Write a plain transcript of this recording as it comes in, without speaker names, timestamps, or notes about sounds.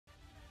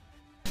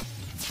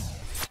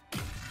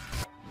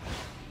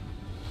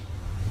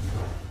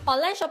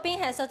Online shopping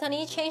has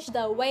certainly changed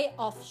the way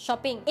of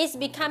shopping. It's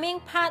becoming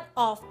part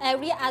of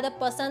every other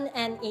person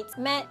and it's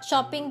made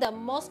shopping the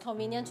most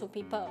convenient to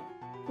people.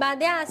 But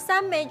there are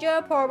some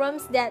major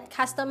problems that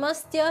customers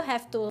still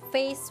have to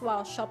face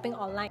while shopping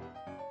online.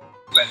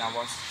 When I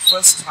was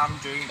first time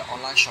doing the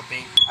online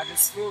shopping, I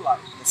just feel like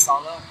the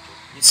seller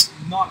is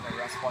not a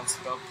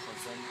responsible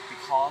person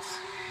because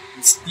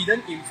he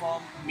didn't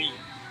inform me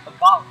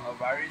about a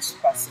very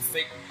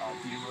specific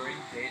delivery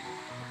date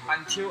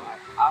until I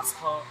asked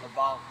her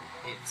about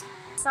it.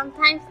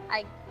 Sometimes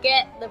I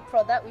get the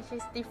product which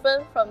is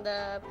different from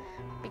the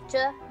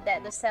picture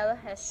that the seller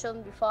has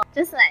shown before.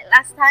 Just like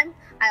last time,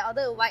 I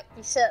ordered a white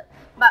t-shirt,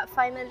 but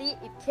finally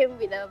it came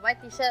with a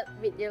white t-shirt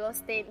with yellow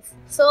stains.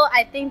 So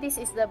I think this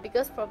is the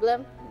biggest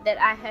problem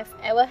that I have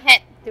ever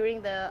had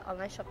during the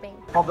online shopping.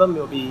 Problem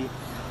will be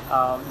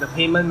the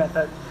payment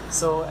method.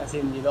 So as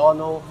in you all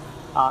know,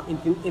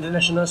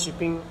 international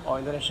shipping or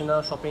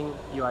international shopping,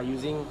 you are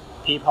using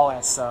PayPal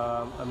as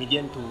a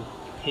medium to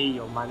pay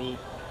your money.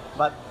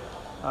 But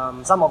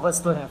some of us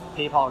don't have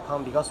PayPal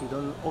account because we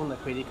don't own a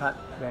credit card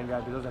when we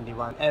are below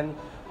 21. And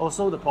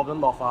also the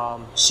problem of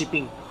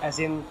shipping, as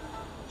in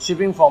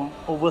shipping from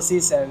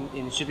overseas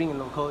and shipping in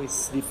local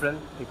is different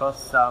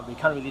because we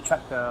can't really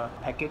track the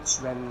package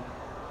when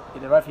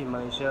it arrives in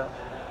Malaysia.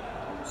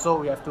 So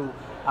we have to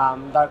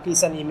directly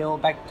send email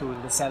back to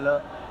the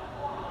seller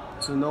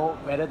to know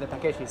whether the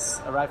package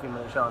is arrived in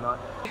Malaysia or not.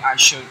 I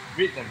should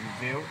read the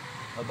review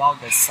about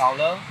the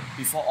seller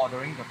before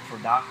ordering the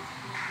product.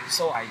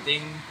 So I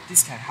think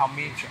this can help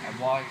me to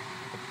avoid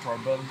the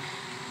problem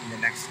in the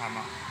next time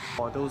out.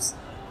 For those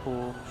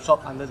who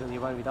shop under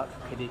 21 without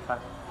credit card,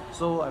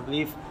 so I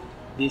believe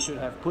they should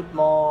have put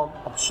more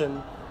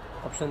option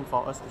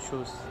for us to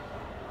choose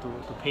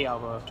to pay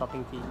our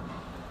shopping fee.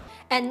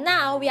 And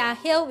now we are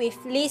here with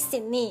Lee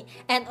Sydney,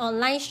 an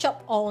online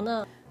shop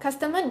owner.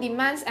 Customer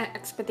demands and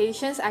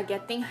expectations are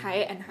getting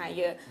higher and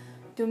higher.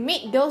 To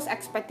meet those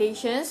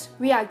expectations,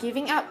 we are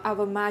giving up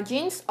our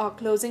margins or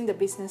closing the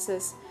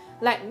businesses.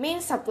 Like main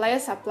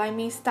suppliers supply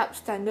me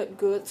substandard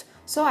goods,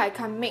 so I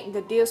can't make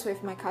the deals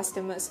with my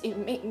customers. It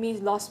make me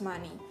lose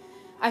money.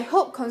 I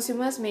hope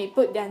consumers may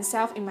put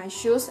themselves in my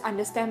shoes,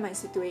 understand my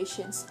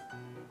situations.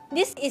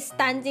 This is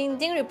Tan Jing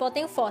Jing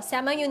reporting for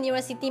Xiamen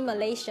University,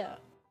 Malaysia.